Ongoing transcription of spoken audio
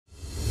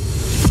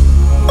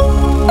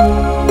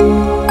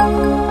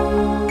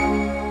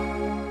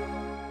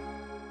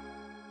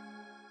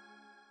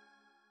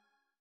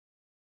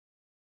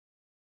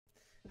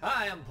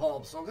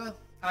Philip Solga,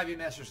 Ivy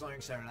Masters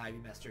Learning Center at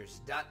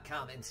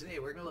ivymasters.com, and today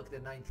we're going to look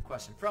at the 9th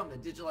question from the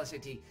Digital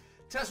SAT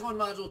Test 1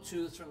 Module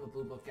 2 from the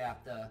Bluebook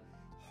app, the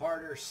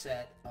harder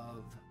set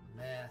of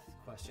math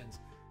questions.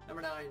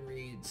 Number 9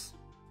 reads,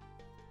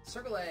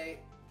 Circle A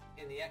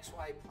in the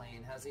xy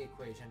plane has the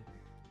equation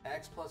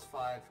x plus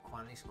 5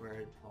 quantity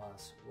squared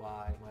plus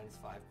y minus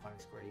 5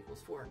 quantity squared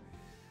equals 4.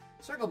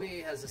 Circle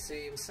B has the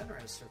same center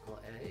as Circle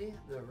A.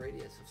 The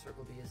radius of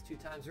Circle B is 2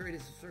 times the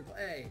radius of Circle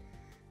A.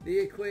 The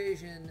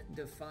equation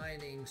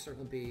defining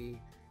Circle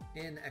B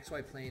in the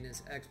xy plane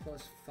is x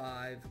plus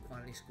 5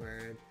 quantity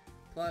squared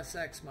plus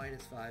x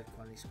minus 5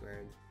 quantity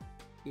squared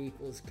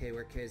equals k,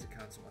 where k is a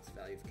constant. What's the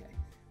value of k?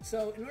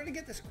 So in order to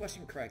get this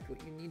question correct,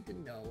 what you need to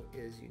know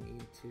is you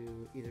need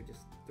to either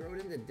just throw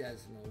it in the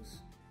Desmos,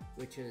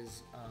 which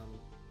is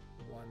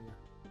one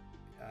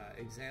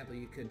example.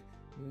 You could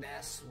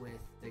mess with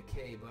the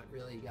k, but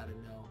really you got to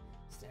know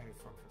standard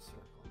form for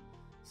circle.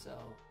 So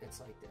it's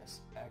like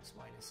this: x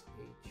minus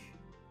h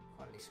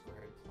quantity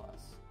squared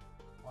plus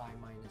y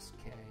minus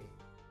k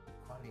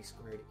quantity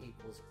squared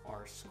equals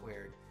r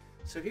squared.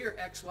 So here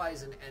xy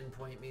is an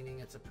endpoint, meaning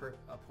it's a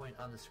point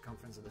on the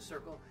circumference of the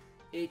circle.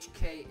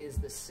 Hk is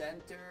the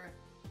center.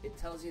 It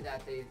tells you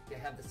that they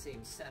have the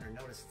same center.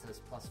 Notice it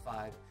says plus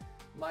 5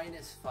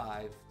 minus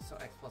 5. So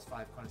x plus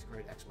 5 quantity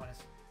squared, x minus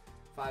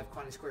 5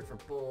 quantity squared for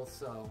both.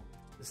 So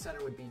the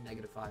center would be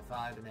negative 5,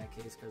 5 in that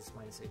case because it's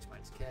minus h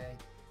minus k.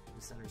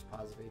 The center is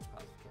positive h,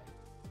 positive k.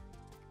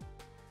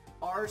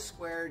 R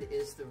squared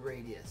is the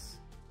radius.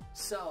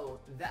 So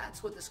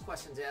that's what this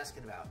question's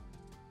asking about.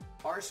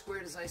 R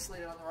squared is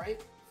isolated on the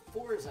right,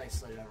 4 is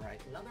isolated on the right.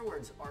 In other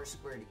words, R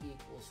squared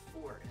equals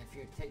 4. And if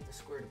you take the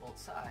square to both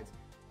sides,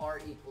 R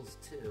equals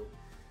 2.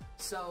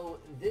 So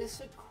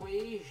this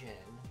equation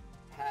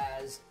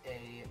has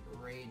a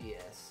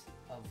radius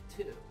of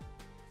 2,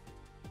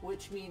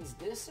 which means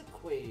this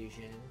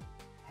equation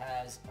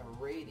has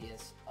a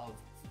radius of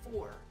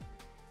 4.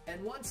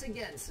 And once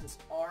again, since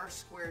R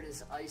squared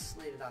is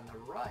isolated on the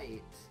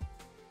right,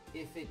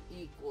 if it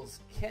equals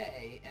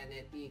k and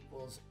it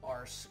equals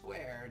r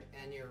squared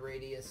and your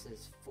radius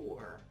is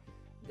 4,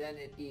 then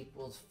it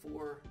equals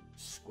 4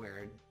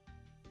 squared.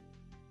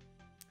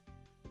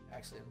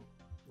 Actually,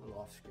 I'm a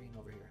little off screen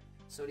over here.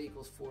 So it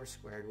equals 4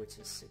 squared, which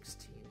is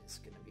 16 is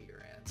going to be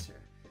your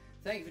answer.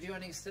 Thank you for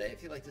joining us today.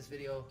 If you like this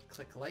video,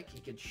 click like.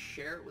 You could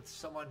share it with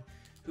someone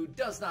who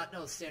does not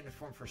know the standard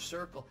form for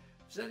circle.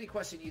 If there's any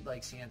question you'd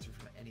like to answer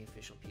from any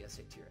official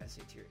PSAT or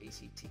SAT or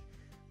ACT,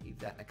 leave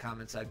that in the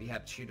comments. I'd be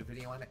happy to shoot a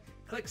video on it.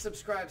 Click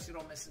subscribe so you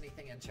don't miss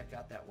anything, and check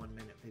out that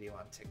 1-minute video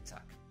on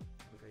TikTok.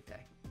 Have a great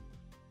day.